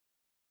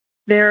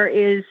there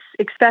is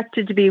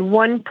expected to be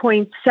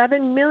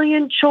 1.7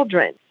 million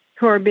children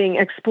who are being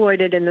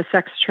exploited in the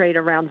sex trade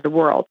around the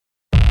world.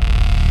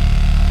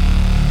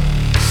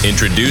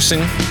 Introducing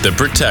The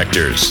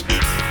Protectors,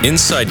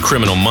 inside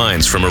criminal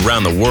minds from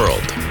around the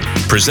world.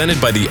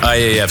 Presented by the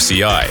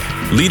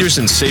IAFCI, leaders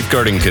in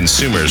safeguarding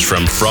consumers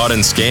from fraud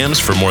and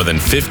scams for more than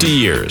 50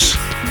 years.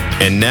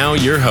 And now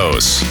your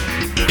hosts,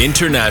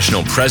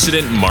 International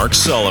President Mark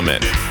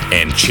Solomon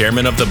and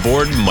Chairman of the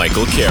Board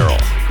Michael Carroll.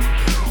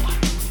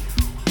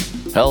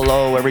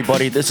 Hello,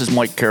 everybody. This is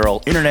Mike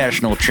Carroll,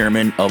 International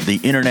Chairman of the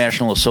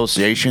International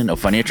Association of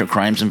Financial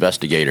Crimes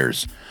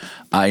Investigators.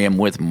 I am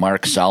with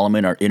Mark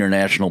Solomon, our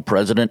International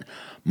President.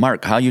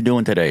 Mark, how you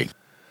doing today?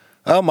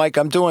 Oh, Mike,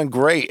 I'm doing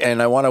great,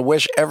 and I want to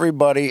wish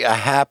everybody a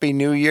happy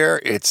new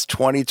year. It's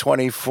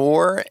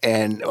 2024,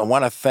 and I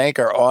want to thank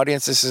our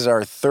audience. This is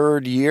our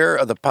third year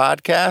of the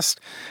podcast,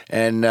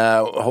 and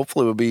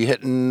hopefully we'll be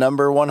hitting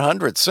number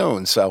 100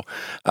 soon. So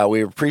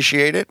we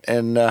appreciate it,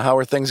 and how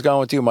are things going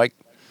with you, Mike?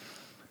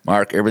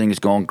 Mark, everything's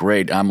going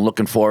great. I'm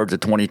looking forward to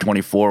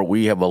 2024.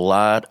 We have a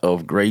lot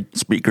of great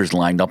speakers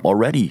lined up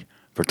already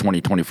for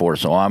 2024.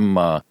 So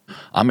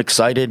I'm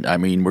excited. I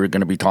mean, we're going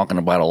to be talking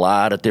about a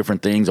lot of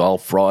different things, all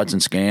frauds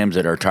and scams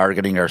that are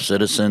targeting our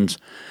citizens.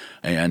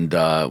 And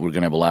we're going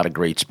to have a lot of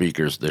great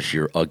speakers this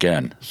year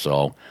again.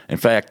 So, in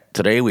fact,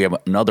 today we have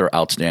another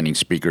outstanding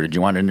speaker. Did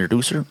you want to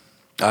introduce her?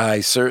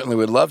 I certainly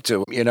would love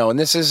to. And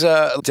this is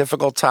a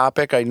difficult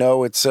topic. I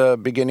know it's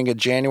beginning of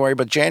January,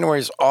 but January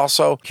is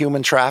also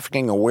Human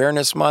Trafficking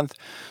Awareness Month.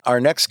 Our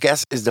next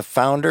guest is the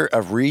founder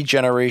of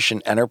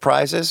Regeneration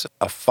Enterprises,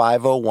 a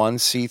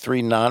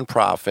 501c3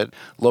 nonprofit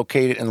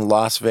located in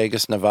Las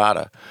Vegas,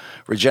 Nevada.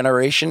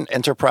 Regeneration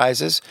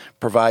Enterprises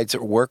provides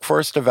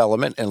workforce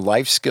development and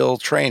life skill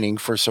training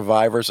for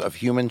survivors of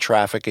human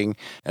trafficking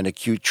and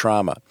acute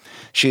trauma.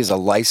 She is a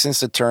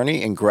licensed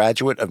attorney and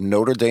graduate of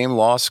Notre Dame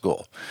Law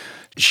School.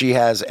 She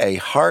has a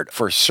heart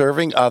for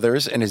serving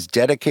others and is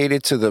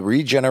dedicated to the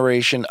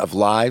regeneration of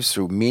lives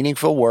through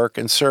meaningful work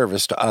and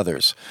service to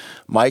others.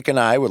 Mike and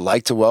I would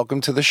like to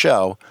welcome to the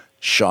show,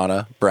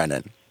 Shauna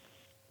Brennan.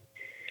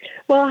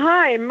 Well,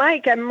 hi,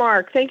 Mike and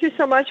Mark. Thank you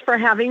so much for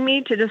having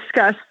me to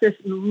discuss this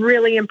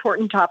really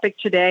important topic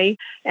today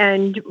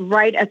and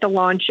right at the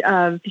launch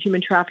of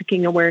Human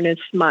Trafficking Awareness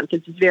Month.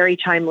 It's very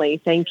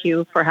timely. Thank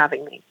you for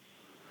having me.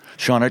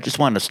 Sean, I just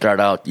wanted to start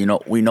out,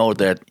 we know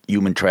that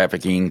human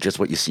trafficking, just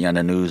what you see on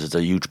the news, is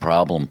a huge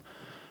problem.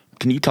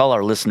 Can you tell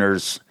our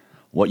listeners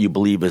what you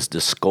believe is the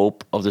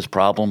scope of this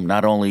problem,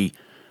 not only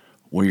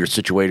where you're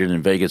situated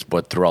in Vegas,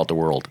 but throughout the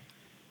world?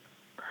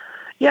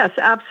 Yes,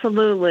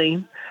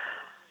 absolutely.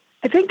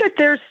 I think that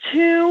there's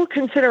two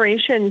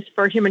considerations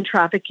for human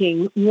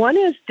trafficking. One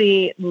is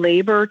the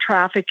labor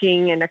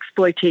trafficking and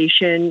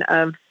exploitation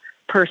of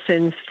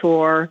persons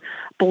for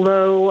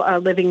below a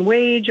living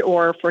wage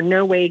or for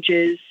no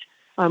wages,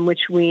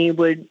 which we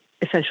would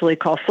essentially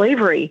call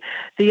slavery.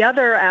 The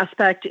other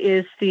aspect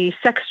is the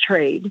sex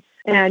trade.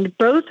 And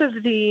both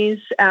of these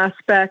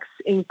aspects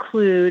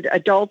include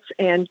adults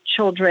and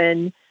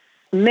children,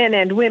 men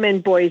and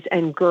women, boys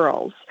and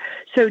girls.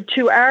 So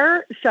to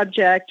our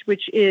subject,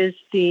 which is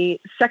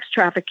the sex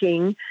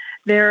trafficking,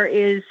 there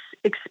is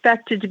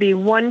expected to be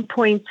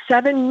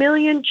 1.7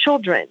 million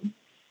children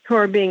who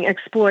are being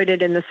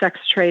exploited in the sex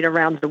trade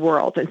around the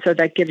world. And so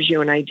that gives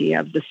you an idea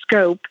of the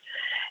scope.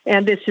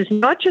 And this is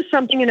not just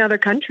something in other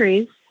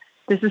countries.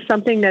 This is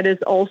something that is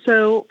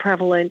also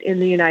prevalent in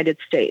the United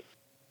States.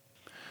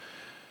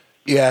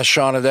 Yeah,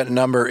 Shauna, that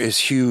number is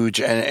huge.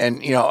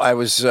 And I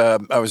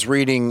was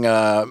reading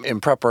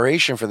in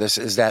preparation for this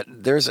is that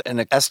there's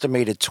an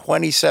estimated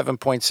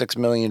 27.6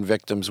 million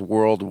victims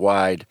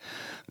worldwide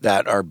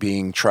that are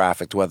being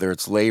trafficked, whether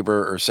it's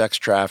labor or sex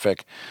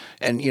traffic.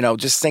 And,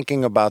 just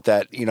thinking about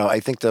that,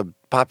 I think the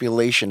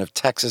population of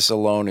Texas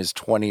alone is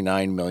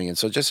 29 million.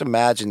 So just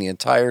imagine the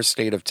entire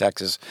state of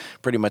Texas,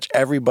 pretty much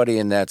everybody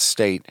in that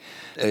state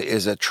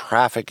is a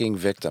trafficking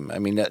victim. I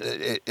mean,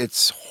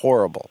 it's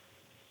horrible.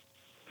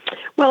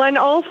 Well, and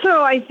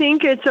also I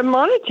think it's a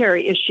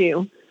monetary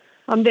issue.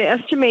 They're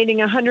estimating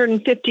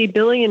 $150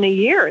 billion a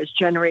year is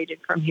generated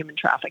from human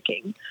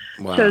trafficking.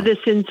 Wow. So this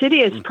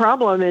insidious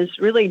problem is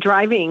really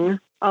driving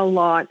a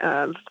lot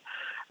of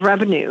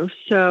revenue.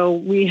 So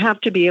we have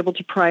to be able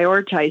to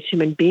prioritize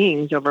human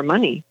beings over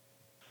money.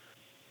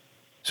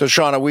 So,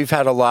 Shauna, we've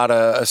had a lot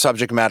of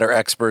subject matter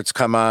experts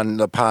come on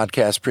the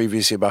podcast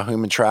previously about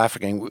human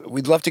trafficking.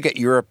 We'd love to get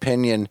your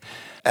opinion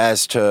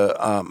as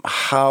to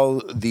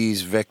how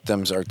these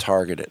victims are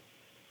targeted.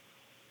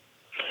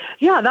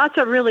 Yeah, that's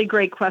a really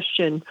great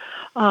question.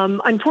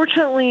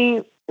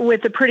 Unfortunately,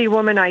 with the pretty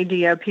woman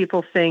idea,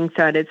 people think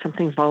that it's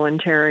something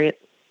voluntary,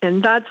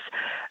 and that's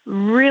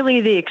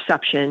really the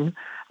exception.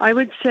 I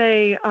would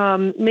say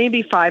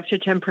maybe 5 to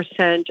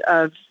 10%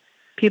 of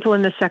people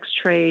in the sex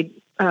trade,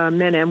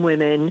 men and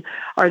women,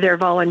 are there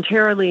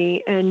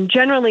voluntarily. And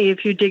generally,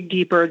 if you dig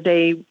deeper,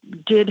 they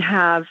did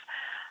have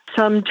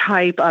some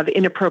type of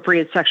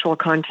inappropriate sexual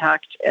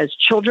contact as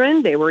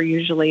children. They were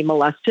usually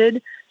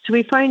molested. So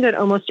we find that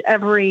almost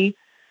every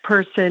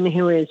person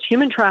who is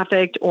human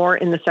trafficked or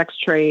in the sex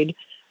trade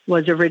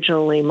was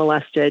originally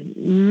molested.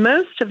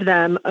 Most of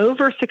them,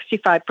 over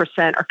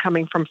 65%, are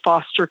coming from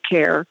foster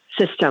care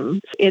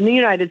systems in the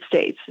United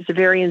States. It's a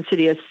very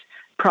insidious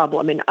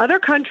problem. In other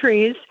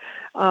countries,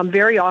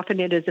 very often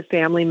it is a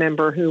family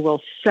member who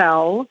will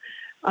sell,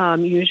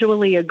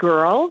 usually a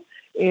girl,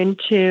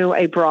 into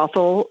a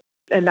brothel,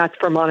 and that's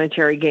for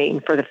monetary gain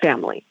for the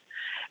family.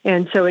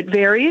 And so it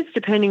varies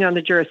depending on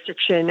the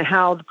jurisdiction,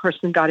 how the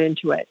person got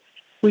into it.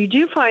 We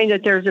do find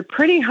that there's a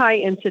pretty high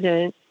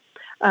incidence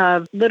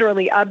of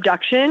literally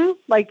abduction,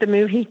 like the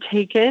movie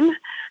Taken.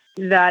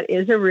 That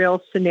is a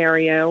real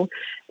scenario.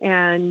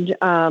 And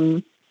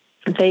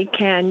they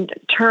can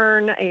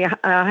turn a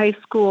high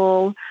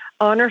school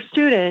honor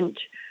student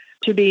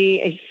to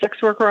be a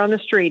sex worker on the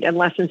street in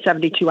less than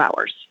 72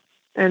 hours.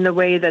 And the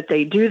way that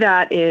they do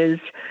that is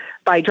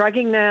by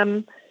drugging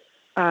them,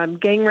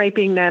 gang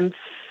raping them,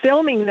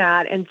 filming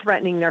that, and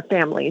threatening their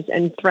families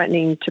and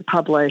threatening to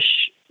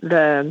publish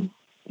the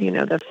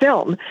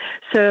film.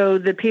 So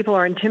the people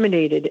are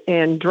intimidated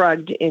and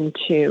drugged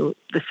into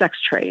the sex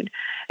trade.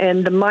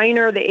 And the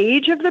minor, the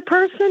age of the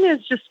person is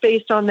just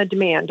based on the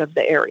demand of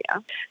the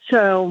area.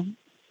 So,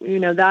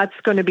 that's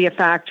going to be a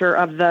factor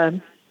of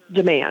the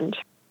demand.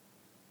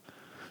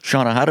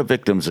 Shauna, how do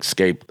victims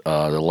escape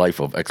the life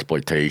of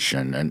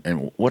exploitation?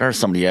 And what are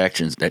some of the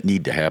actions that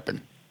need to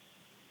happen?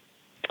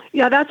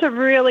 Yeah, that's a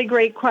really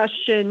great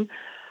question.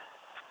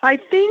 I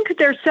think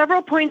there's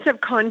several points of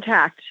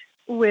contact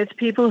with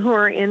people who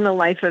are in the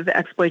life of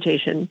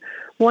exploitation.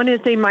 One is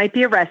they might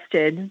be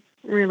arrested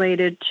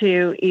related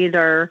to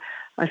either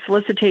a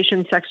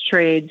solicitation, sex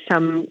trade,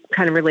 some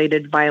kind of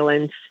related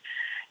violence.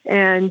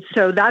 And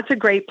so that's a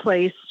great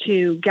place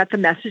to get the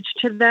message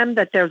to them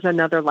that there's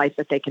another life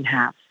that they can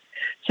have.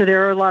 So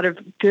there are a lot of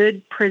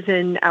good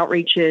prison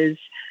outreaches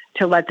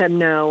to let them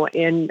know.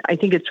 And I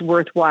think it's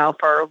worthwhile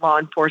for law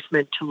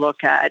enforcement to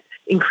look at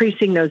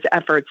increasing those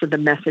efforts of the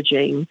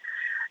messaging.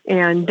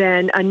 And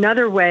then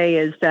another way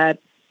is that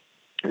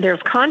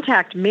there's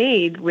contact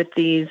made with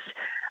these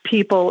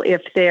people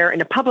if they're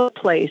in a public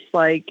place,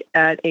 like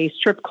at a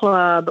strip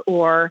club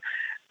or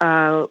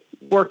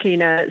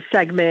working a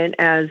segment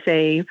as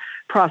a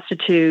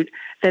prostitute.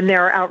 Then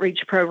there are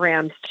outreach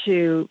programs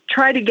to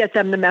try to get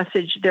them the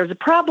message. There's a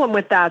problem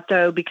with that,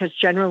 though, because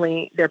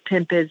generally their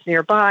pimp is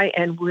nearby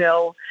and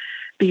will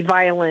be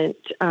violent,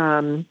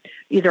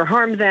 either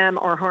harm them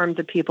or harm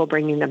the people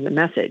bringing them the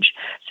message.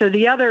 So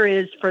the other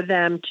is for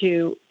them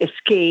to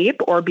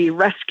escape or be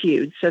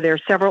rescued. So there are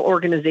several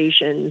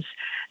organizations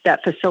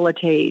that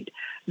facilitate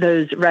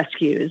those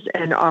rescues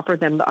and offer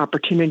them the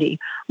opportunity.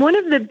 One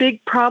of the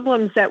big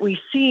problems that we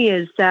see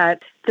is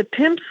that the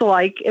pimps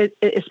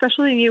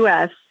especially in the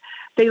U.S.,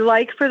 they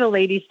like for the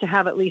ladies to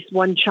have at least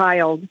one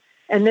child,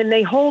 and then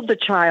they hold the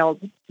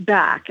child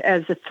back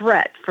as a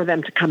threat for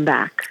them to come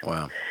back.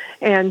 Wow.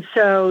 And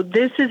so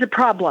this is a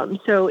problem.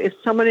 So if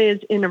someone is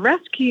in a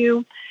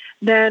rescue,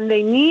 then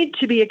they need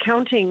to be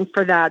accounting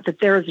for that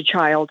there is a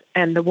child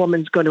and the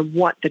woman's going to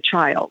want the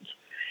child.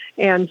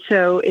 And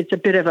so it's a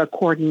bit of a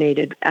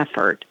coordinated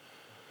effort.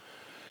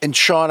 And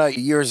Shauna,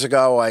 years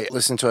ago, I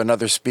listened to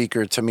another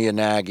speaker, Tamia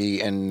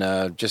Nagy,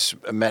 and just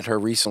met her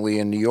recently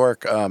in New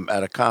York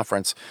at a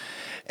conference.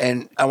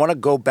 And I want to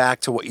go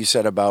back to what you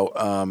said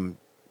about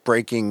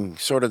breaking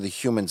sort of the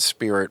human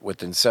spirit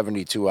within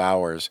 72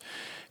 hours.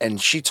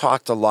 And she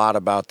talked a lot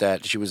about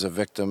that. She was a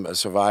victim, a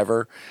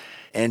survivor.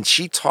 And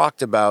she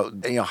talked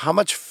about, how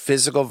much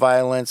physical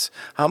violence,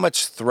 how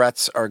much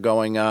threats are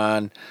going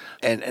on,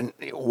 and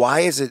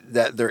why is it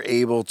that they're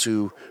able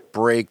to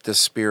break the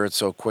spirit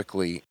so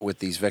quickly with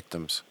these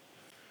victims?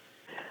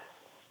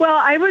 Well,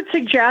 I would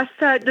suggest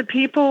that the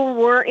people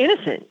were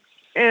innocent.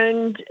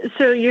 And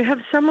so you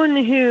have someone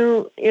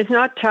who is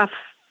not tough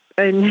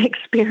and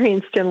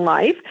experienced in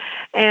life.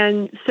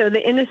 And so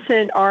the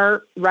innocent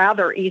are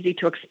rather easy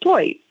to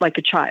exploit, like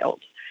a child.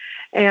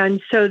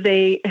 And so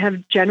they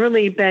have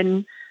generally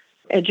been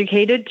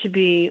educated to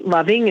be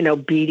loving and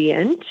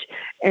obedient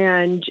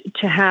and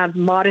to have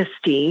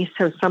modesty.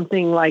 So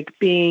something like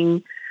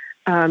being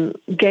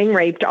gang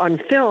raped on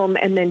film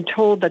and then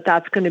told that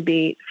that's going to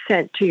be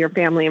sent to your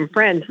family and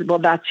friends. Well,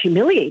 that's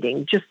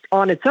humiliating just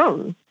on its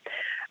own.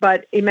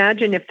 But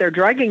imagine if they're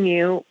drugging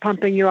you,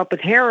 pumping you up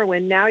with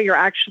heroin, now you're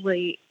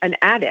actually an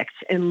addict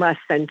in less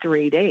than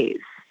 3 days.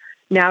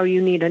 Now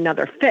you need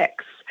another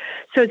fix.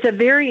 So it's a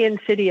very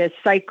insidious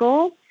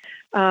cycle,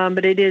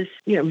 but it is,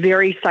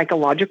 very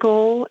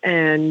psychological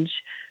and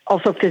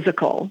also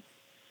physical.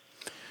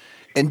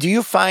 And do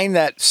you find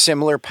that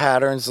similar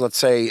patterns, let's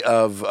say,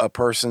 of a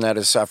person that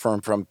is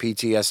suffering from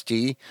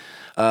PTSD,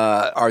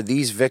 are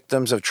these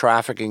victims of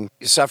trafficking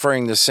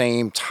suffering the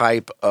same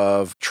type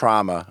of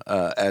trauma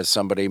as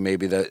somebody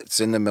maybe that's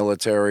in the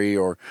military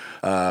or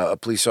a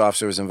police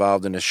officer was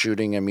involved in a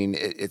shooting? I mean,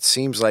 it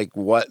seems like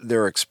what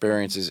their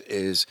experience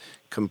is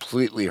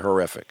completely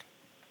horrific.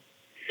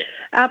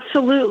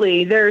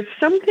 Absolutely. There's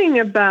something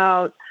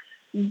about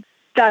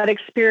that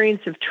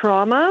experience of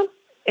trauma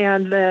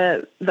and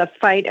the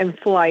fight and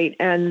flight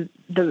and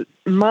the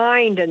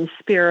mind and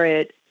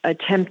spirit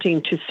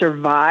attempting to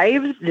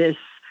survive this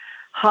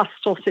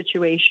hostile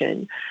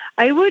situation.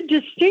 I would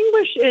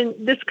distinguish in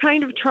this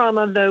kind of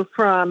trauma, though,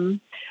 from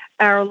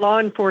our law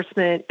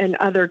enforcement and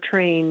other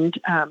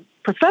trained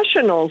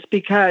professionals,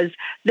 because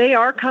they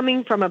are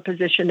coming from a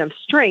position of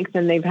strength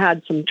and they've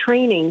had some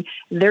training.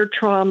 Their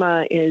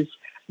trauma is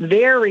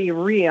very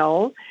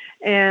real,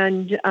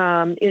 and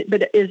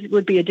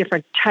would be a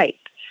different type.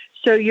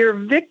 So your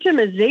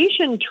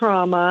victimization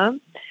trauma,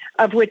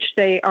 of which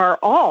they are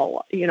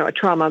all, a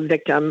trauma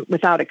victim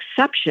without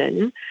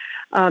exception,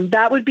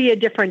 that would be a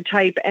different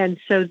type. And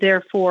so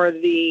therefore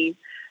the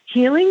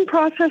healing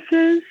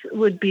processes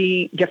would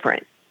be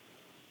different.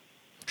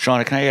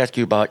 Shauna, can I ask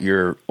you about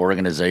your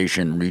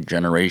organization,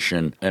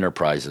 Regeneration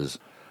Enterprises?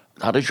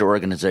 How does your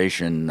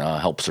organization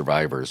help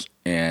survivors?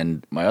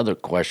 And my other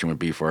question would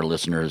be for our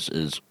listeners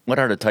is, what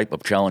are the type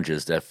of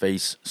challenges that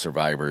face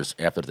survivors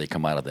after they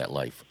come out of that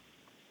life?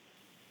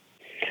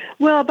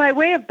 Well, by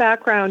way of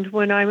background,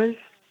 when I was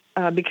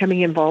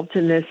becoming involved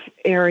in this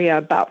area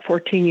about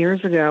 14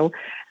 years ago,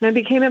 and I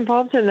became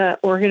involved in the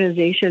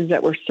organizations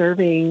that were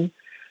serving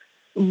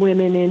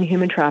women in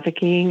human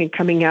trafficking and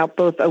coming out,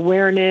 both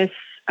awareness,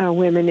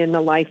 women in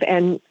the life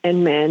and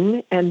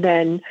men, and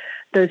then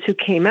those who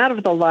came out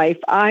of the life,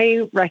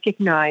 I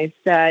recognized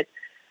that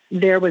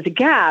there was a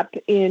gap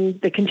in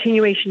the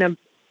continuation of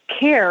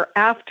care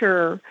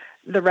after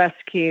the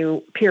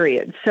rescue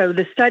period. So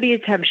the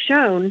studies have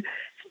shown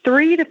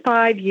 3 to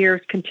 5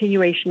 years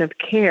continuation of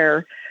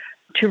care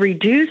to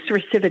reduce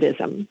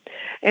recidivism.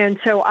 And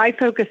so I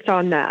focused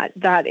on that.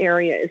 That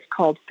area is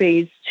called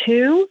phase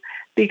 2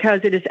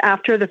 because it is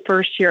after the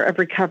first year of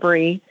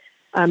recovery.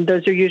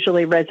 Those are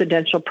usually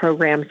residential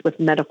programs with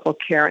medical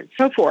care and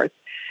so forth.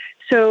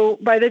 So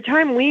by the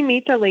time we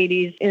meet the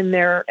ladies and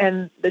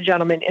the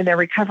gentlemen in their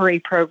recovery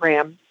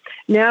program,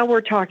 now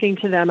we're talking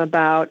to them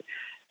about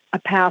a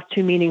path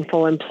to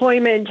meaningful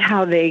employment,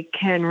 how they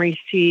can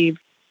receive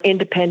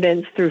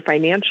independence through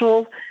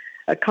financial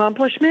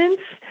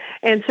accomplishments.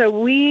 And so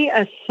we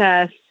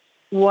assess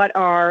what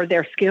are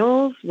their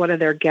skills, what are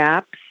their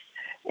gaps,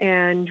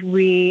 and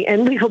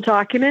legal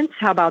documents.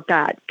 How about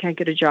that? Can't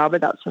get a job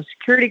without Social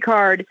Security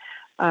card,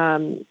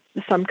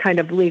 some kind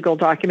of legal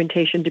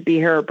documentation to be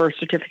here, a birth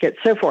certificate,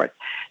 so forth.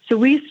 So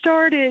we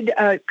started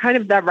kind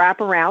of that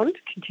wraparound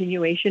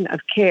continuation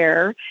of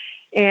care,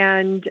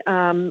 and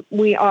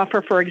we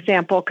offer, for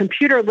example,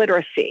 computer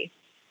literacy.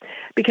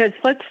 Because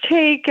let's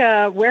take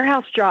a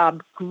warehouse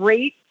job,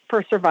 great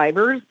for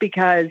survivors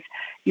because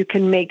you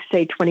can make,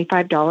 say,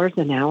 $25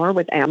 an hour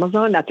with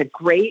Amazon. That's a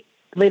great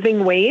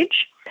living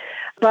wage,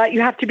 but you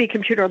have to be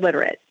computer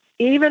literate.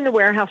 Even the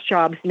warehouse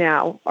jobs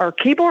now are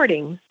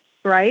keyboarding,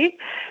 right?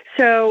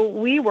 So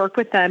we work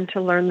with them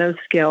to learn those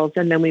skills,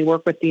 and then we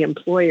work with the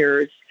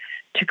employers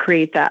to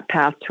create that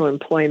path to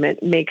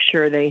employment, make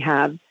sure they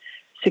have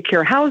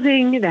secure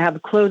housing, they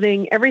have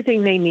clothing,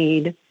 everything they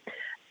need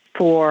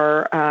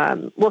for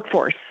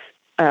workforce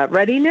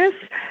readiness.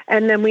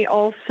 And then we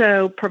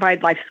also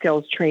provide life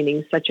skills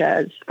training, such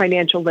as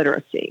financial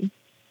literacy.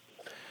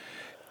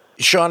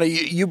 Shauna,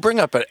 you bring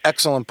up an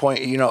excellent point.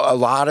 A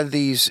lot of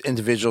these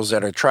individuals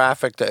that are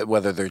trafficked,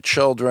 whether they're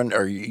children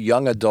or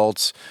young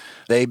adults,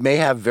 they may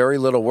have very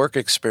little work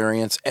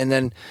experience. And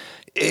then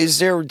is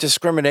there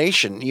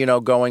discrimination,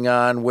 going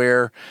on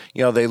where,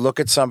 they look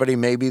at somebody,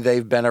 maybe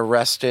they've been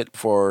arrested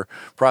for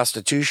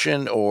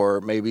prostitution,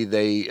 or maybe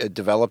they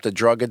developed a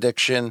drug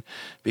addiction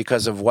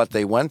because of what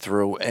they went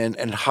through.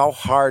 And how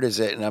hard is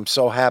it? And I'm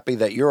so happy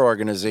that your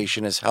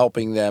organization is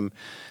helping them,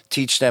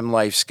 teach them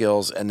life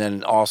skills, and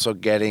then also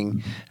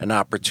getting an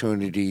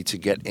opportunity to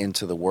get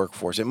into the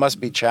workforce. It must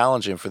be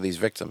challenging for these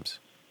victims.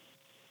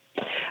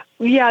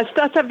 Yes,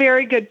 that's a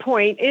very good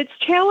point. It's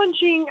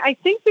challenging, I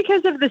think,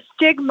 because of the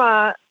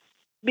stigma,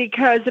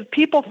 because if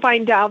people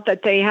find out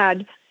that they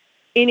had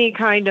any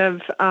kind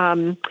of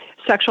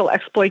sexual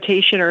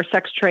exploitation or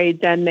sex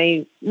trade, then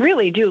they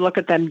really do look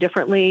at them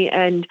differently,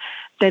 and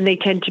then they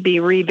tend to be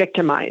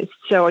re-victimized.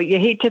 So you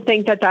hate to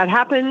think that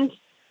happens,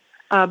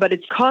 but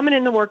it's common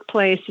in the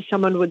workplace.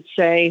 Someone would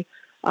say,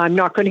 I'm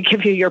not going to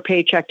give you your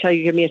paycheck till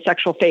you give me a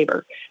sexual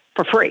favor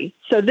for free.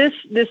 So this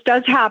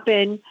does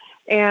happen,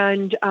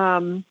 and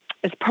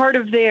as part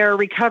of their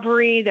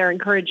recovery, they're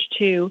encouraged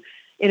to,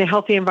 in a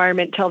healthy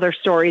environment, tell their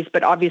stories,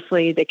 but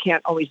obviously they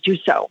can't always do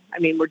so. I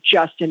mean, we're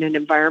just in an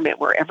environment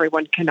where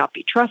everyone cannot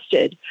be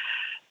trusted.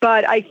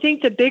 But I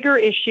think the bigger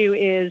issue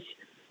is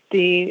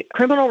the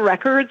criminal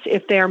records.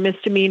 If they are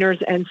misdemeanors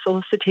and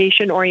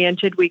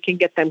solicitation-oriented, we can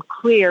get them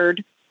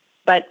cleared.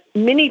 But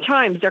many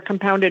times they're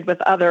compounded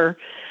with other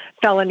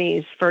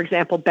felonies, for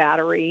example,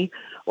 battery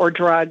or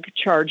drug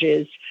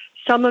charges.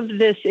 Some of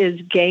this is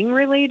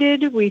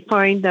gang-related. We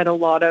find that a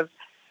lot of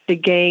the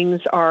gangs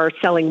are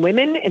selling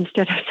women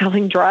instead of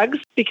selling drugs,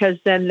 because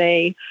then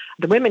the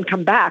women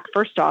come back.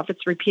 First off,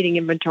 it's repeating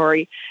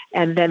inventory,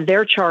 and then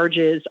their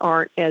charges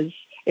aren't as,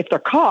 if they're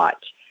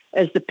caught,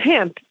 as the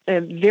pimp,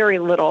 very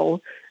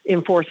little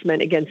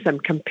enforcement against them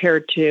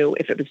compared to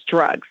if it was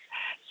drugs.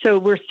 So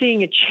we're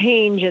seeing a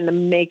change in the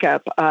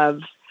makeup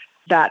of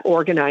that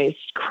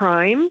organized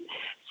crime.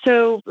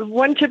 So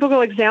one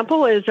typical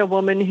example is a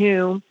woman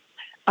who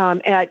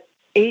at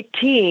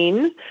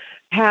 18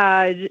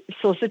 had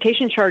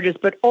solicitation charges,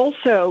 but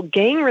also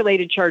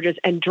gang-related charges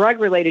and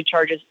drug-related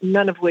charges,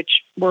 none of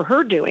which were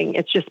her doing.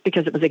 It's just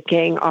because it was a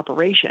gang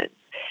operation.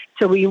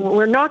 So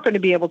we're not going to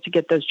be able to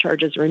get those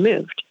charges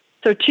removed.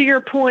 So to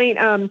your point,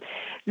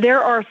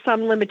 there are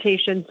some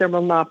limitations. There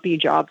will not be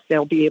jobs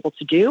they'll be able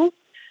to do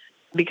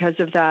because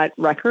of that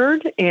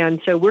record.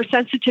 And so we're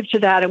sensitive to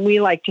that, and we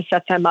like to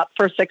set them up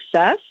for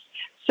success.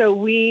 So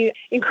we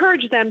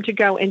encourage them to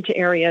go into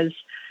areas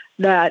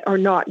that are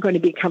not going to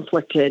be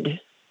conflicted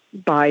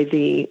by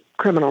the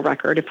criminal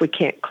record if we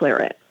can't clear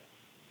it.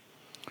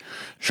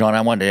 Sean,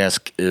 I wanted to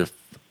ask, if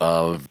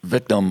a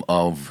victim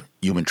of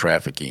human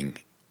trafficking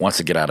wants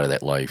to get out of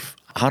that life,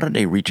 how do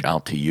they reach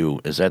out to you?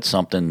 Is that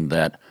something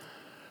that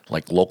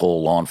like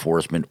local law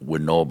enforcement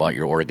would know about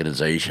your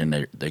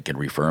organization? They can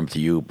refer them to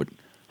you, but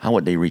how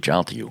would they reach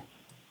out to you?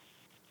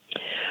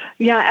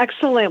 Yeah,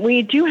 excellent.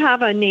 We do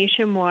have a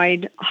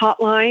nationwide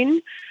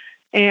hotline,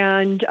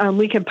 and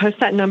we can post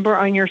that number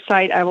on your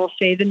site. I will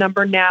say the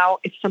number now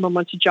if someone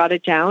wants to jot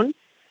it down,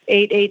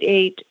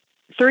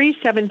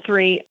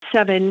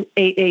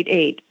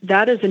 888-373-7888.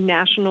 That is a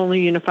nationally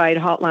unified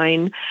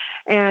hotline.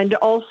 And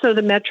also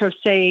the Metro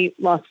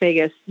State Las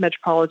Vegas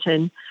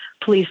Metropolitan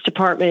Police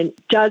Department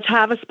does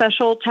have a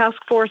special task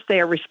force.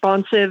 They are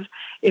responsive.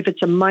 If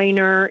it's a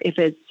minor, if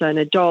it's an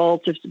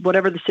adult, if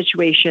whatever the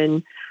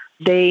situation,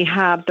 they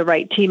have the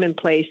right team in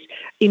place.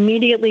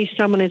 Immediately,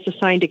 someone is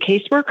assigned a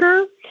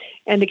caseworker,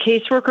 and the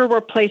caseworker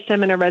will place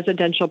them in a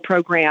residential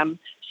program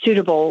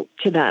suitable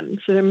to them.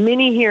 So there are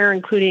many here,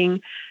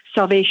 including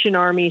Salvation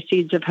Army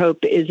Seeds of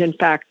Hope is, in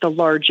fact, the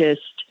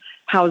largest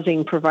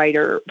housing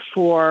provider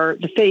for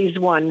the Phase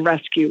 1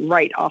 rescue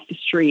right off the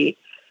street.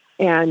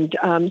 And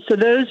so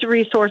those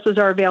resources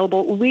are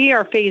available. We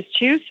are Phase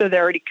 2, so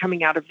they're already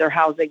coming out of their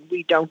housing.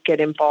 We don't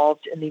get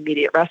involved in the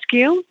immediate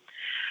rescue.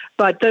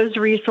 But those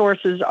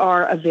resources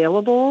are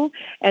available.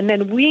 And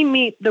then we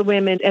meet the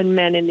women and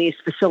men in these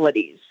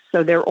facilities.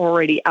 So they're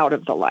already out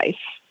of the life.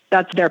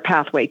 That's their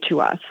pathway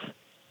to us.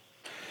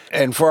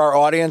 And for our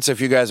audience,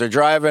 if you guys are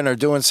driving or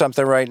doing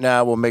something right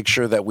now, we'll make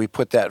sure that we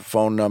put that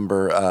phone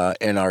number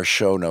in our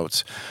show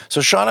notes.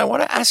 So, Sean, I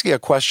want to ask you a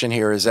question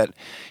here is that,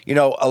 you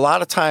know, a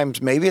lot of times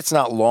maybe it's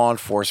not law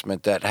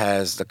enforcement that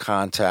has the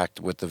contact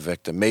with the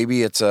victim.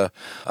 Maybe it's a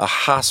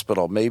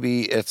hospital.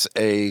 Maybe it's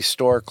a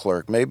store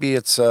clerk. Maybe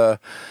it's,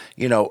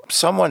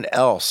 someone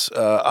else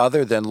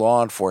other than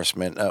law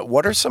enforcement.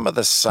 What are some of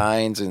the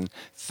signs and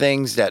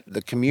things that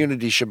the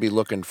community should be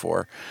looking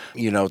for,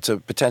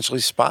 to potentially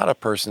spot a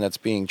person that's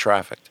being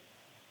trafficked?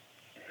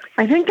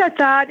 I think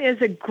that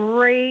is a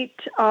great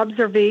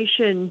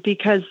observation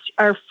because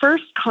our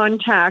first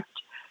contact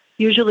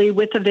usually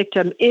with the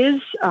victim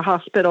is a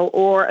hospital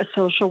or a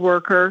social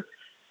worker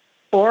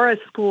or a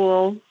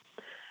school.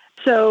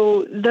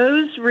 So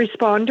those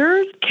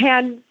responders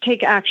can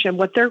take action.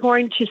 What they're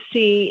going to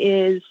see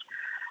is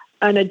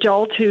an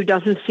adult who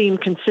doesn't seem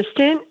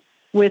consistent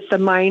with the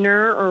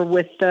minor or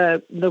with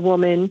the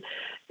woman.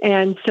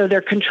 And so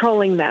they're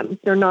controlling them.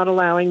 They're not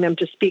allowing them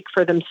to speak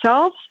for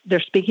themselves. They're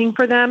speaking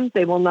for them.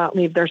 They will not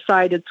leave their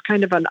side. It's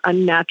kind of an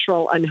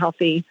unnatural,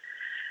 unhealthy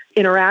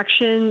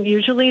interaction.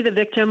 Usually the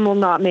victim will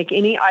not make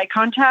any eye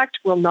contact,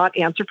 will not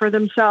answer for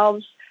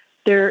themselves.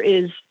 There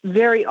is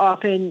very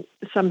often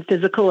some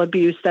physical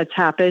abuse that's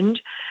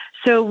happened.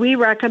 So we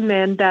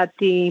recommend that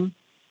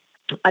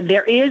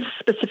there is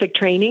specific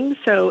training.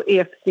 So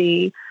if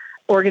the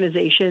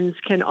organizations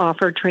can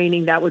offer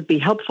training, that would be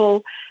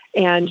helpful.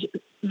 And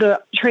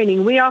the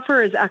training we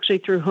offer is actually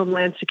through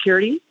Homeland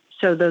Security.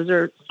 So those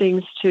are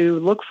things to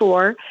look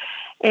for.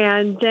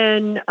 And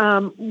then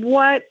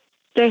what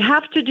they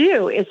have to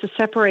do is to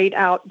separate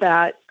out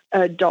that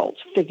adult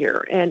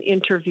figure and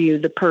interview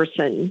the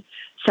person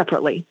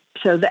separately.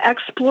 So the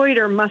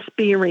exploiter must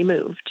be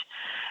removed.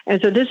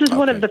 And so this is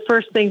one of the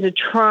first things to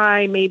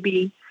try,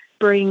 maybe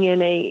bring in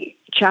a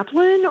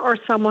chaplain or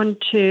someone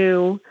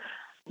to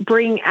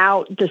bring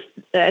out this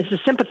as a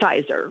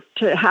sympathizer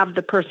to have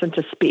the person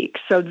to speak.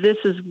 So this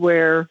is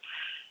where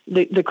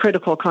the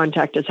critical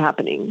contact is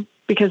happening,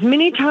 because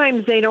many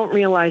times they don't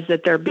realize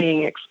that they're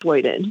being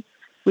exploited.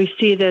 We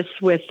see this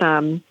with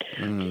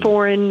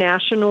foreign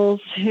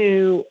nationals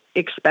who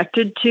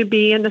expected to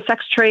be in the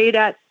sex trade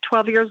at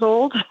 12 years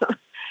old.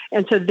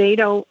 And so they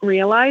don't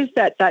realize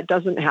that that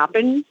doesn't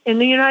happen in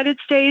the United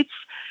States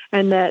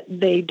and that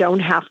they don't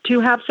have to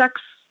have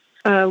sex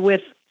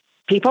with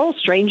people,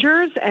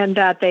 strangers, and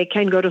that they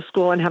can go to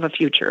school and have a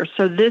future.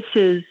 So this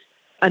is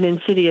an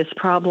insidious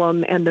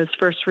problem, and those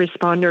first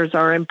responders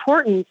are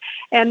important.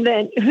 And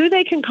then who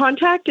they can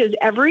contact is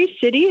every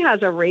city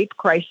has a rape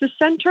crisis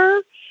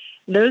center.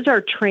 Those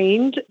are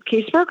trained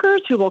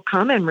caseworkers who will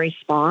come and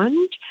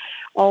respond.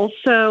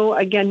 Also,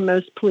 again,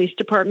 most police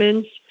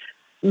departments,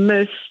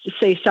 most,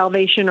 say,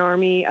 Salvation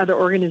Army, other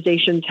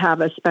organizations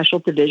have a special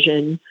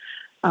division.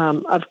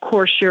 Of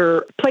course,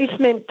 your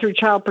placement through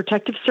Child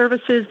Protective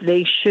Services,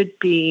 they should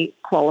be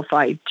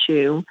qualified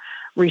to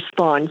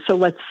respond. So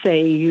let's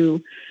say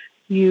you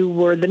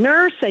were the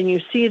nurse and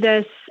you see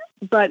this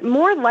But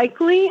more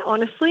likely,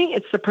 honestly,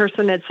 it's the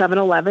person at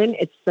 7-Eleven,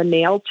 it's the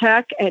nail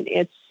tech, and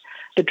it's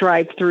the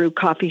drive-through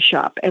coffee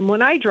shop. And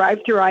when I drive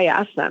through, I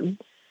ask them,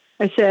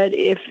 I said,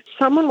 if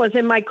someone was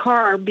in my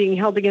car being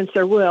held against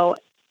their will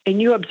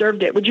and you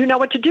observed it, would you know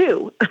what to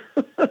do?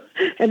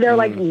 And they're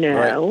like,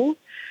 no. Right.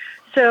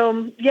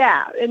 So,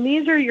 yeah, and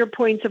these are your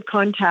points of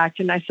contact.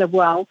 And I said,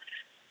 well,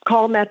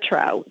 call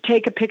Metro,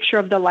 take a picture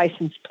of the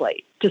license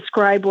plate,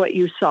 describe what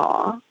you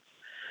saw,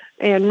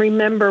 and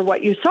remember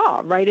what you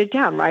saw. Write it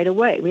down right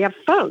away. We have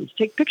phones.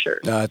 Take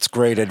pictures. That's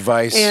great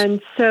advice.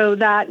 And so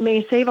that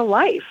may save a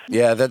life.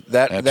 Yeah,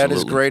 that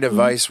is great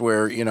advice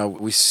where,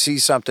 we see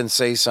something,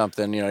 say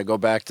something. I go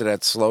back to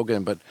that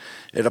slogan, but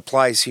it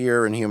applies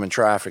here in human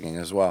trafficking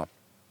as well.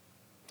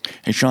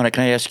 Hey, Shauna,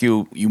 can I ask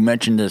you, you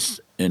mentioned this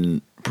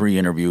in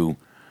pre-interview,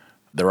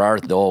 there are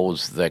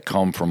those that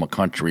come from a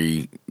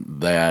country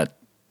that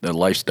the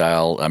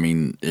lifestyle,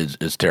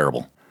 is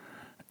terrible.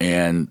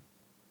 And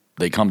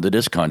they come to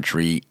this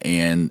country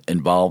and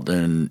involved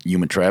in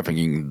human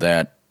trafficking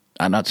that,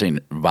 I'm not saying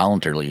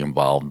voluntarily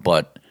involved,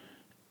 but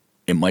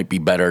it might be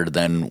better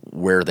than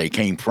where they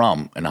came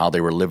from and how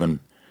they were living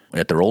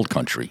at their old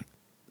country.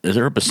 Is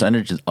there a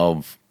percentage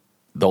of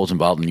those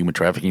involved in human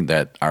trafficking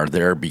that are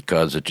there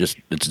because it's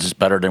just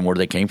better than where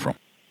they came from?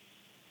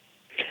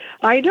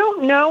 I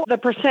don't know the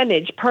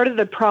percentage. Part of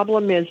the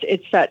problem is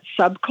it's that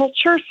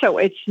subculture, so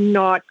it's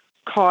not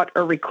caught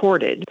or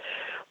recorded.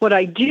 What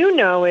I do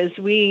know is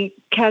we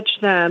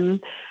catch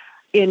them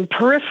in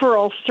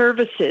peripheral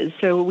services.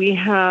 So we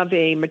have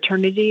a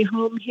maternity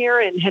home here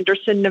in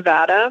Henderson,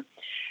 Nevada,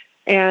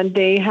 and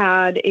they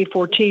had a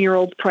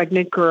 14-year-old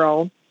pregnant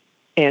girl,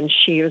 and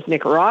she was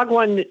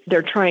Nicaraguan.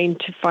 They're trying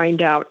to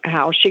find out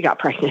how she got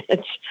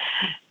pregnant.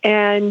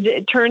 And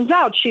it turns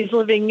out she's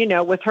living,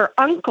 with her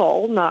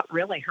uncle, not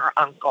really her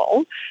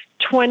uncle,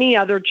 20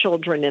 other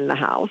children in the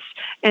house,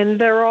 and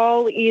they're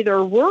all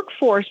either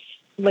workforce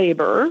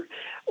labor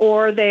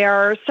or they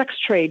are sex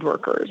trade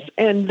workers.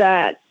 And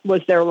that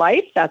was their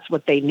life. That's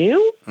what they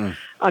knew.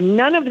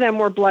 None of them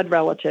were blood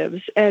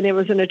relatives. And it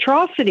was an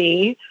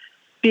atrocity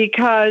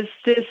because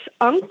this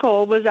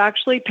uncle was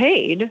actually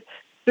paid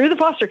through the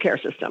foster care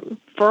system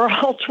for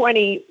all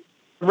 20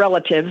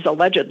 relatives,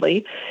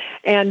 allegedly.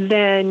 And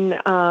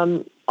then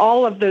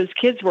all of those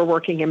kids were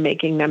working and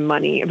making them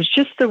money. It was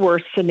just the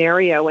worst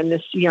scenario. And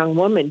this young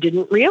woman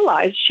didn't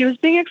realize she was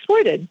being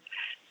exploited.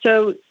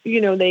 So,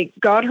 they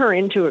got her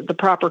into the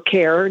proper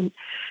care.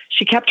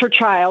 She kept her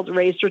child,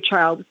 raised her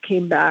child,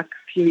 came back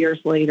a few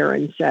years later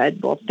and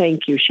said, well,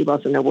 thank you. She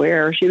wasn't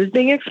aware she was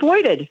being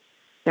exploited.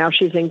 Now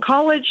she's in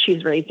college.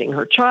 She's raising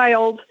her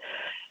child.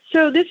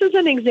 So this is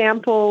an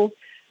example.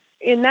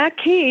 In that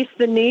case,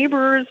 the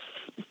neighbors,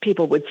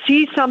 people would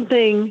see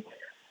something.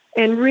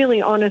 And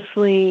really,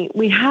 honestly,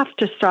 we have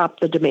to stop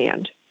the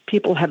demand.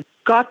 People have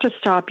got to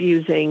stop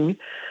using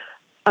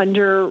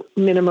under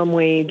minimum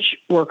wage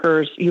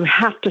workers. You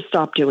have to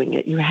stop doing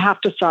it. You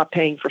have to stop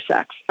paying for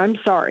sex. I'm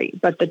sorry,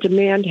 but the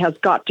demand has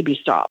got to be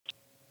stopped.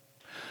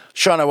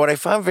 Shauna, what I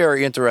found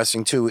very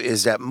interesting, too,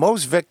 is that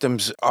most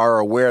victims are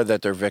aware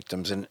that they're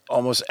victims in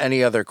almost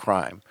any other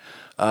crime.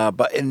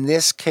 But in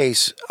this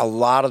case, a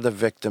lot of the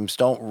victims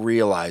don't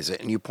realize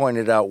it. And you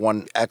pointed out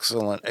one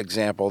excellent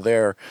example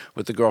there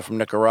with the girl from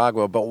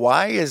Nicaragua. But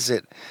why is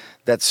it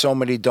that so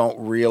many don't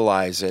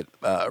realize it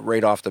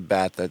right off the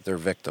bat that they're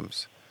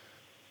victims?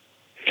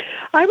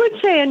 I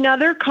would say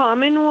another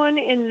common one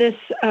in this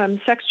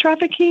sex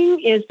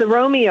trafficking is the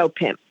Romeo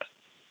pimp.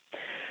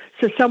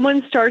 So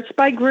someone starts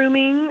by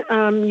grooming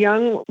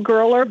young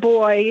girl or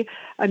boy,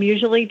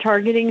 usually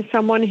targeting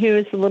someone who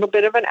is a little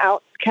bit of an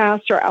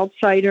outcast or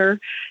outsider.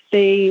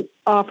 They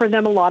offer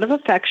them a lot of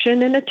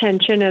affection and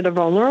attention at a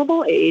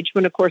vulnerable age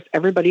when, of course,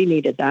 everybody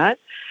needed that,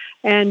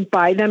 and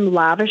buy them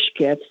lavish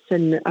gifts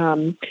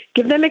and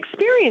give them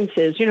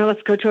experiences.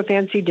 Let's go to a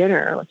fancy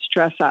dinner. Let's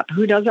dress up.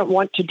 Who doesn't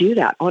want to do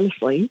that,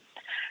 honestly?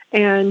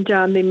 And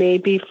they may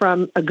be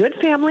from a good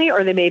family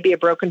or they may be a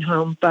broken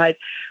home, but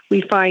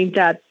we find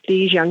that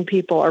these young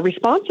people are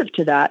responsive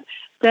to that.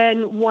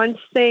 Then once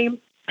they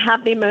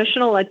have the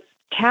emotional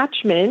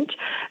attachment,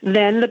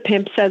 then the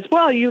pimp says,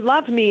 well, you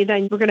love me,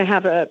 then we're going to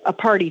have a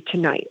party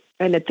tonight.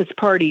 And at this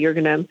party, you're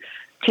going to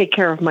take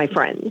care of my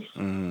friends.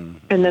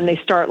 And then they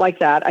start like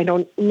that. I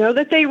don't know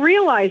that they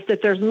realize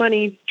that there's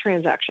money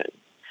transaction.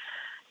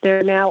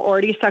 They're now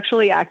already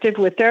sexually active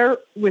with their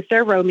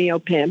Romeo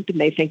pimp, and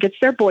they think it's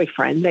their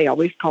boyfriend. They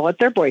always call it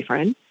their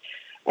boyfriend.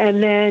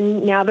 And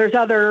then now there's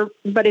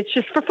but it's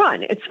just for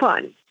fun. It's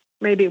fun.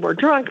 Maybe we're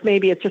drunk.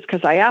 Maybe it's just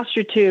because I asked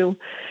you to.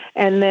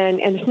 And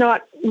it's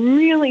not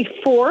really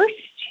forced,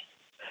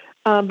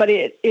 but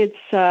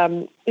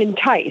it's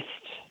enticed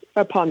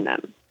upon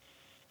them.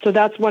 So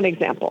that's one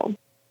example.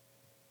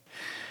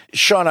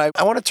 Sean, I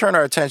want to turn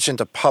our attention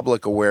to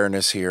public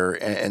awareness here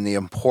and the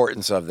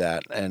importance of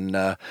that. And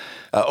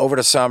over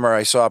the summer,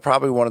 I saw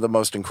probably one of the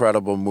most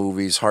incredible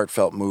movies,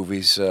 heartfelt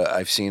movies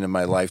I've seen in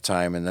my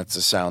lifetime, and that's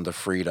The Sound of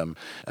Freedom.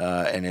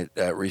 And it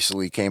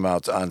recently came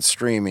out on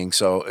streaming.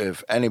 So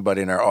if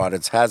anybody in our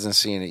audience hasn't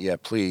seen it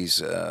yet,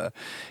 please.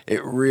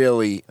 It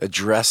really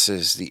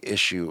addresses the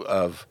issue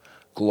of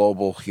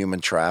global human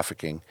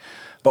trafficking.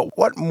 But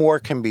what more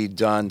can be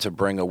done to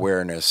bring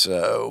awareness?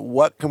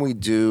 What can we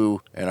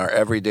do in our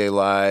everyday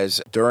lives,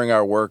 during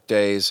our work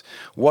days?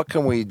 What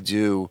can we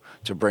do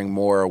to bring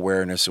more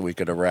awareness so we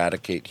could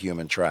eradicate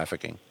human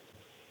trafficking?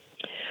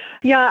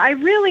 Yeah, I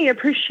really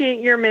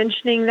appreciate your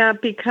mentioning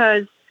that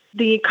because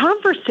the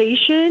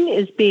conversation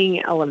is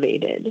being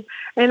elevated.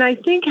 And I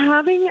think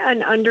having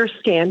an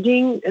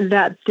understanding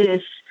that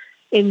this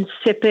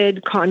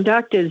insipid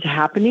conduct is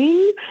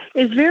happening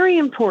is very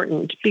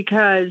important,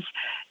 because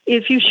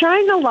if you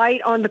shine a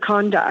light on the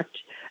conduct,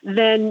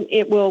 then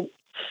it will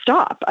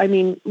stop. I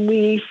mean,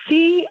 we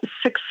see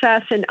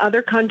success in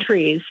other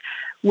countries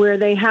where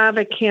they have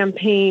a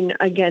campaign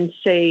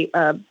against, say,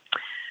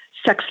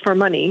 sex for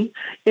money.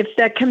 If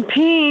that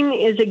campaign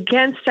is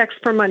against sex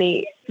for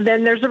money,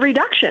 then there's a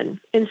reduction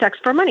in sex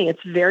for money.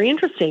 It's very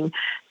interesting.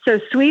 So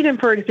Sweden,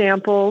 for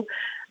example,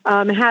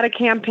 had a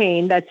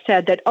campaign that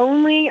said that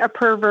only a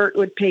pervert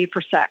would pay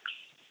for sex.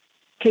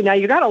 Okay, now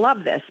you got to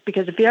love this,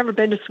 because if you've ever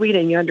been to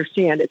Sweden, you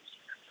understand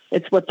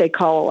it's what they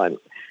call an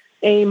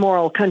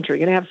amoral country.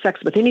 You're going to have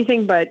sex with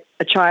anything but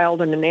a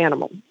child and an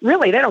animal.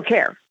 Really, they don't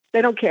care.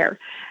 They don't care.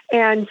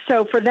 And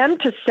so for them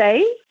to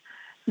say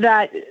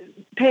that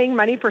paying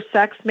money for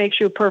sex makes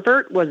you a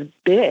pervert was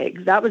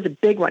big. That was a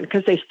big one,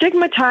 because they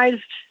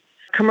stigmatized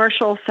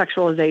commercial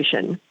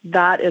sexualization.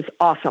 That is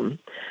awesome.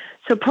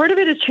 So part of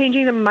it is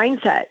changing the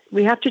mindset.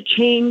 We have to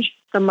change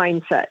the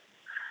mindset.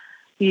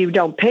 You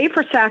don't pay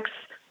for sex.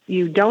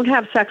 You don't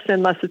have sex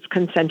unless it's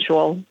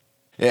consensual.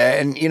 Yeah,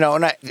 and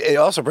it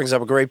also brings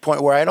up a great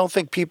point where I don't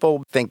think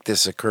people think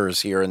this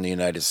occurs here in the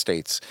United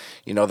States.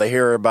 They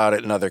hear about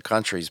it in other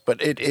countries, but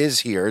it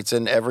is here. It's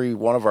in every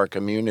one of our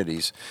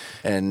communities.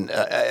 And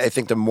I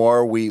think the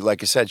more we,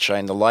 like I said,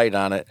 shine the light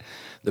on it,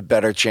 the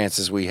better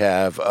chances we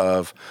have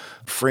of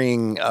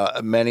freeing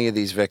many of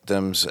these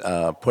victims,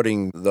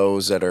 putting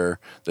those that are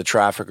the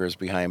traffickers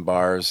behind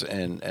bars,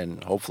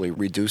 and hopefully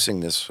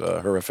reducing this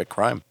horrific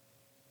crime.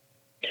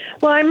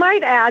 Well, I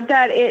might add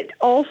that it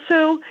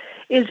also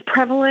is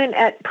prevalent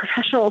at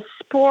professional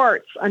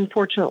sports,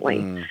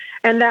 unfortunately.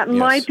 And that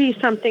might be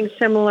something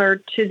similar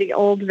to the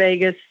old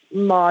Vegas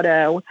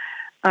motto,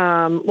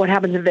 what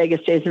happens in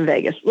Vegas stays in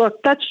Vegas.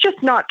 Look, that's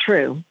just not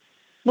true.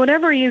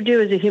 Whatever you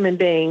do as a human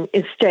being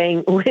is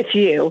staying with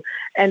you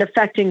and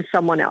affecting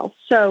someone else.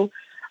 So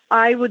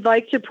I would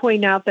like to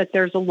point out that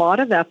there's a lot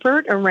of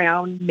effort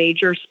around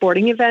major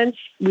sporting events.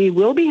 We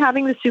will be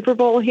having the Super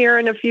Bowl here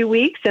in a few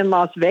weeks in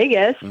Las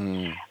Vegas.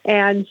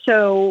 And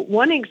so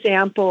one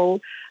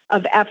example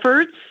of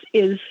efforts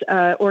is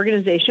an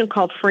organization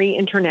called Free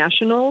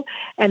International,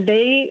 and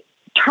they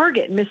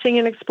target missing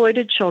and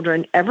exploited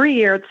children every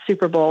year at the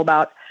Super Bowl,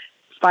 about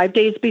 5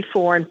 days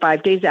before and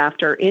 5 days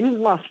after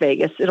in Las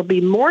Vegas. It'll be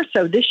more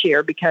so this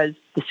year because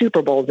the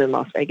Super Bowl is in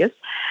Las Vegas.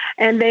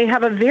 And they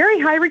have a very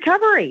high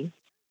recovery.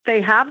 They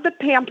have the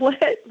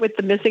pamphlet with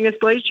the missing and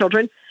exploited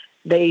children.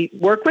 They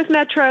work with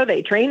Metro.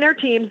 They train their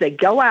teams. They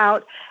go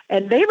out,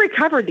 and they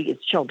recover these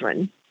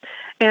children.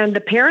 And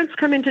the parents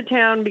come into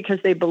town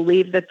because they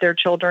believe that their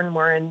children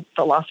were in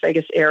the Las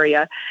Vegas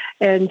area.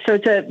 And so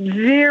it's a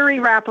very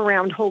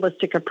wraparound,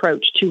 holistic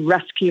approach to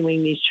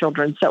rescuing these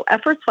children. So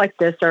efforts like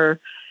this are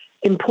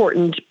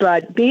important,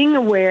 but being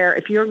aware,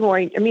 if you're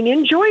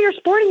enjoy your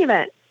sporting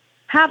event,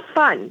 have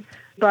fun,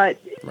 but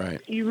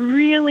you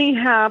really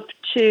have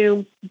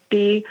to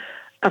be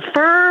a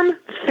firm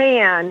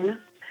fan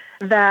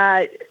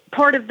that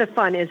part of the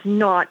fun is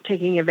not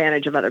taking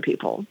advantage of other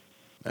people.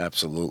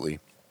 Absolutely.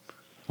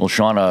 Well,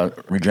 Shauna,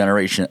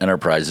 Regeneration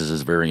Enterprises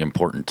is very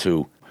important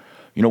too.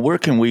 Where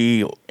can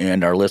we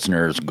and our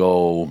listeners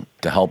go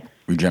to help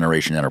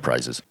Regeneration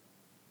Enterprises?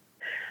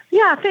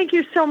 Yeah, thank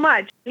you so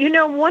much.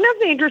 One of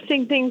the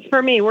interesting things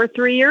for me, we're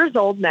 3 years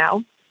old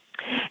now,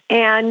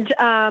 and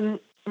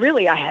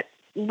really I had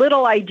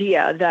little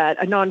idea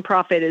that a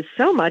nonprofit is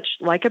so much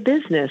like a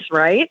business,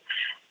 right?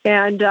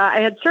 And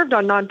I had served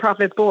on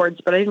nonprofit boards,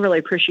 but I didn't really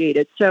appreciate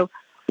it. So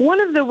one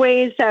of the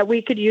ways that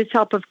we could use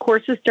help, of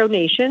course, is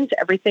donations.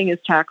 Everything is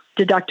tax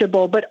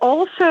deductible, but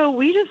also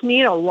we just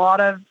need a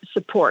lot of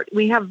support.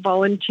 We have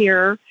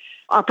volunteer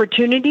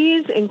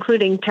opportunities,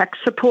 including tech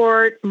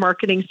support,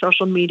 marketing,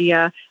 social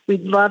media.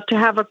 We'd love to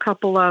have a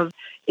couple of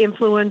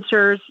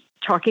influencers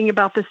talking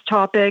about this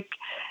topic.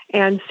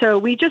 And so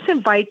we just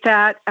invite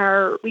that.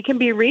 We can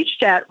be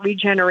reached at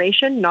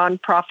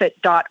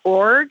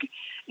regenerationnonprofit.org.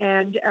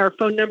 And our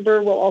phone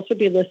number will also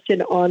be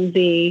listed on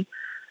the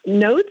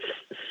notes.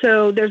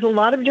 So there's a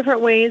lot of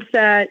different ways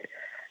that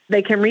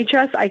they can reach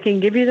us. I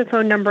can give you the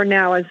phone number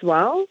now as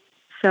well,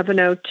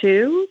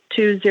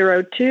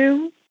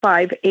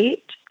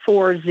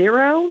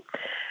 702-202-5840.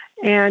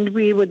 And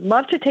we would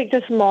love to take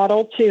this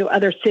model to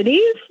other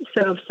cities.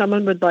 So if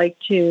someone would like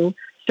to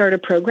start a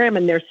program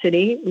in their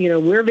city,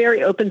 we're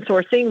very open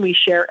sourcing. We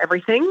share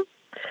everything.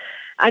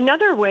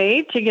 Another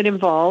way to get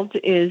involved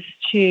is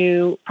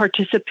to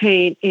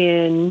participate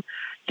in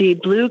the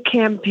Blue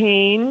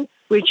Campaign,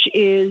 which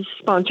is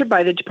sponsored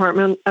by the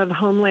Department of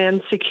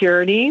Homeland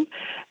Security.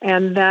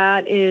 And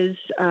that is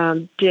a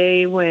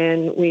day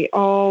when we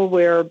all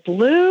wear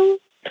blue.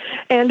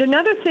 And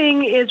another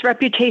thing is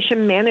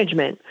reputation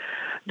management.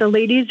 The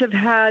ladies have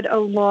had a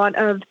lot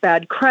of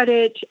bad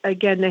credit.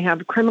 Again, they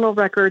have a criminal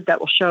record that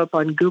will show up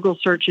on Google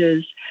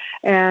searches.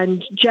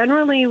 And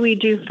generally, we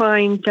do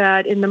find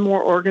that in the more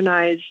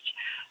organized,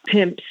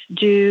 pimps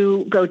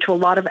do go to a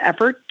lot of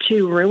effort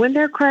to ruin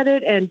their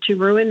credit and to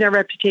ruin their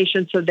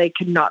reputation so they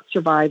cannot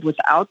survive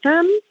without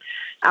them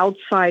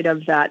outside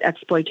of that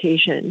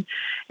exploitation.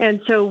 And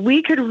so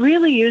we could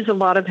really use a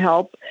lot of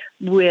help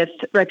with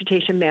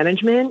reputation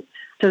management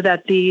so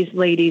that these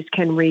ladies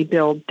can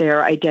rebuild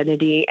their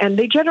identity. And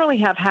they generally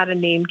have had a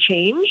name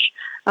change,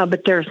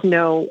 but there's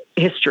no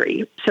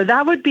history. So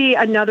that would be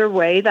another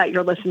way that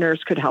your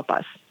listeners could help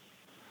us.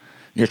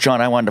 Yeah,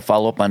 Sean, I wanted to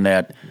follow up on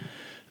that,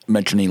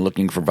 mentioning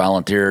looking for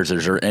volunteers.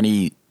 Is there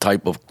any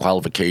type of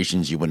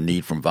qualifications you would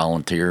need from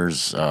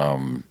volunteers?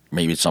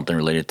 Maybe it's something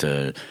related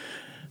to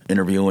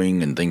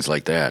interviewing and things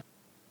like that.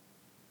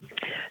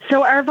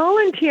 So our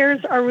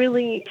volunteers are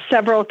really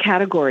several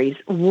categories.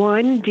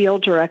 One, deal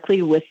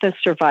directly with the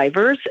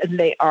survivors, and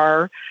they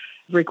are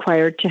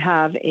required to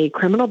have a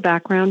criminal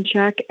background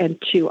check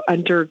and to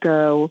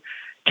undergo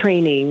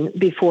training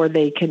before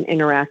they can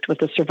interact with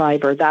the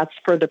survivor. That's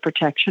for the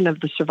protection of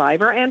the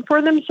survivor and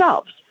for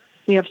themselves.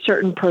 We have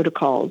certain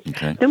protocols.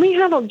 Okay. Then we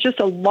have just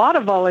a lot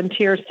of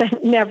volunteers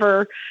that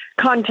never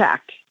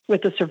contact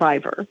with the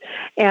survivor.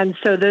 And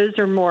so those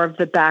are more of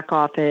the back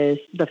office,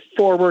 the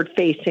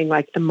forward-facing,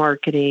 like the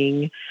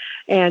marketing.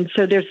 And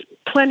so there's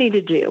plenty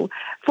to do.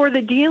 For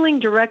the dealing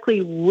directly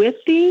with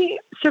the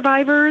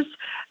survivors,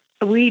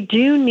 we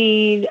do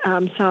need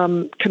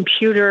some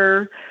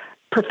computer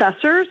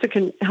professors that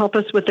can help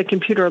us with the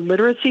computer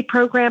literacy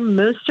program.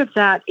 Most of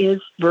that is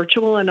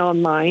virtual and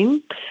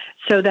online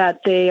so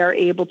that they are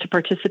able to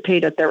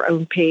participate at their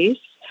own pace.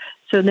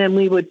 So then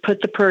we would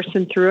put the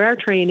person through our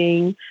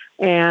training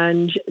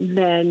and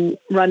then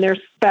run their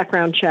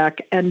background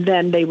check, and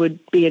then they would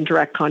be in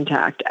direct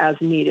contact as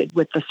needed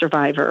with the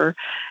survivor.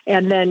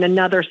 And then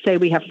another, say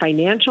we have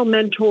financial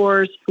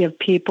mentors, we have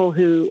people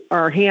who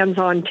are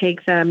hands-on,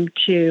 take them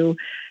to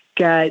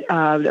get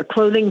their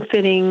clothing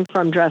fitting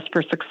from Dress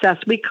for Success.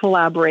 We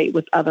collaborate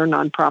with other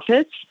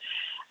nonprofits.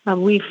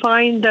 We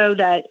find, though,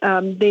 that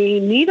they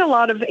need a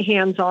lot of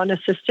hands-on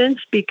assistance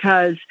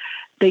because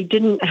they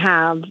didn't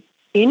have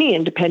any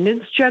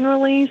independence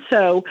generally,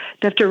 so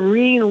they have to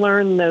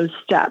relearn those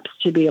steps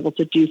to be able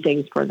to do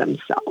things for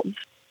themselves.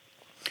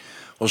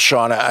 Well,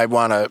 Shauna, I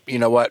want to,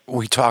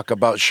 we talk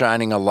about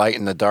shining a light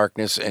in the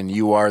darkness, and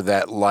you are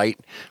that light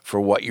for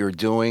what you're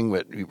doing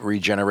with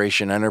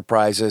Regeneration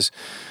Enterprises.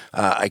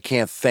 I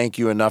can't thank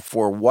you enough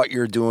for what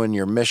you're doing,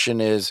 your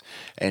mission is,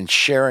 and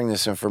sharing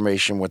this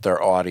information with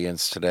our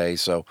audience today.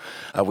 So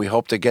we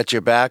hope to get you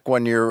back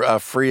when you're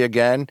free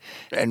again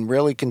and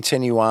really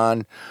continue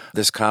on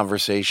this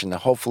conversation.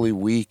 Hopefully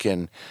we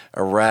can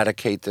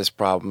eradicate this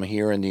problem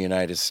here in the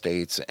United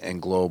States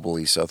and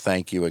globally. So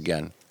thank you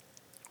again.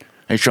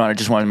 Hey, Sean, I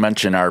just want to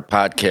mention our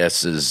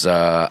podcast is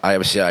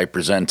IFCI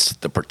presents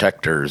The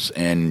Protectors,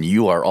 and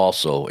you are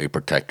also a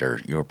protector.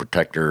 You're a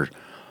protector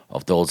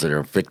of those that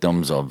are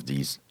victims of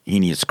these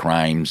heinous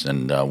crimes,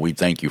 and we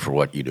thank you for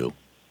what you do.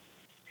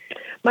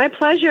 My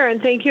pleasure,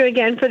 and thank you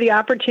again for the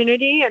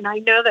opportunity, and I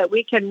know that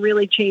we can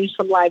really change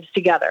some lives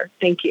together.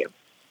 Thank you.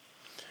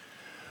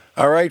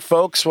 All right,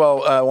 folks.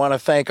 Well, I want to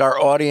thank our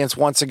audience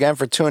once again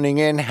for tuning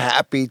in.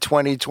 Happy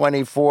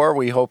 2024.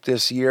 We hope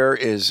this year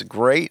is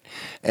great.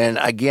 And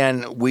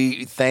again,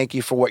 we thank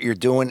you for what you're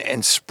doing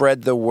and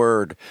spread the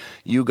word.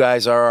 You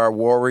guys are our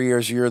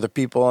warriors. You're the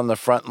people on the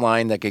front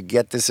line that could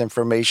get this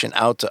information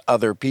out to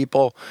other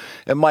people.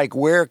 And Mike,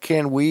 where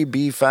can we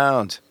be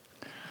found?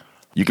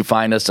 You can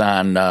find us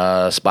on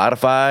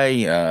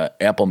Spotify,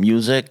 Apple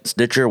Music,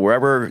 Stitcher,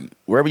 wherever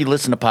you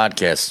listen to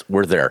podcasts,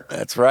 we're there.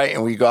 That's right.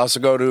 And we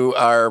also go to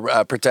our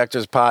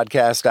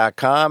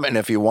protectorspodcast.com. And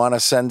if you want to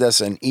send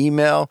us an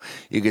email,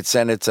 you could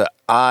send it to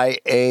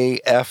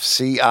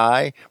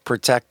IAFCI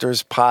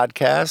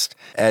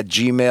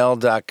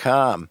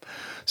protectorspodcast@gmail.com.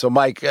 So,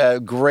 Mike,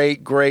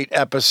 great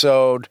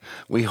episode.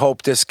 We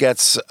hope this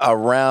gets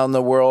around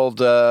the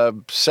world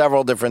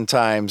several different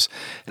times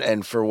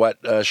and for what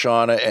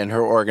Shauna and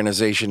her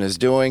organization is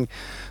doing.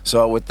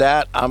 So with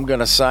that, I'm going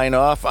to sign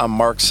off. I'm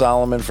Mark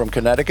Solomon from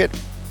Connecticut.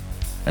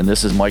 And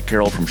this is Mike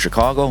Carroll from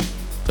Chicago.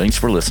 Thanks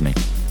for listening.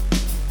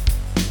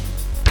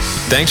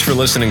 Thanks for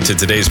listening to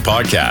today's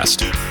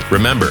podcast.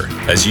 Remember,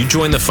 as you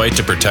join the fight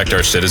to protect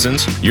our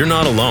citizens, you're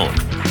not alone.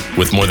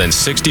 With more than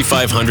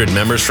 6,500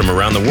 members from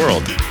around the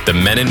world, the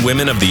men and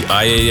women of the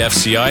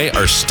IAFCI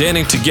are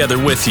standing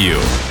together with you.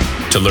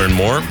 To learn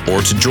more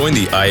or to join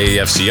the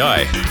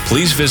IAFCI,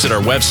 please visit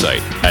our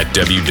website at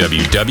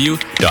www.iafci.org.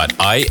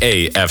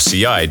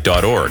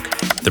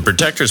 The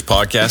Protectors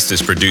podcast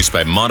is produced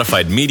by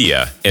Modified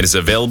Media and is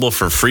available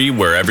for free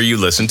wherever you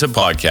listen to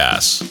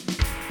podcasts.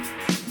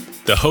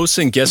 The hosts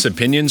and guests'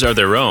 opinions are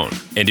their own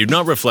and do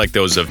not reflect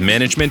those of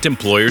management,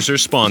 employers, or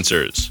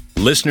sponsors.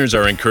 Listeners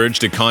are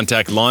encouraged to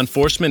contact law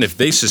enforcement if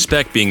they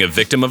suspect being a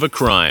victim of a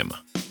crime.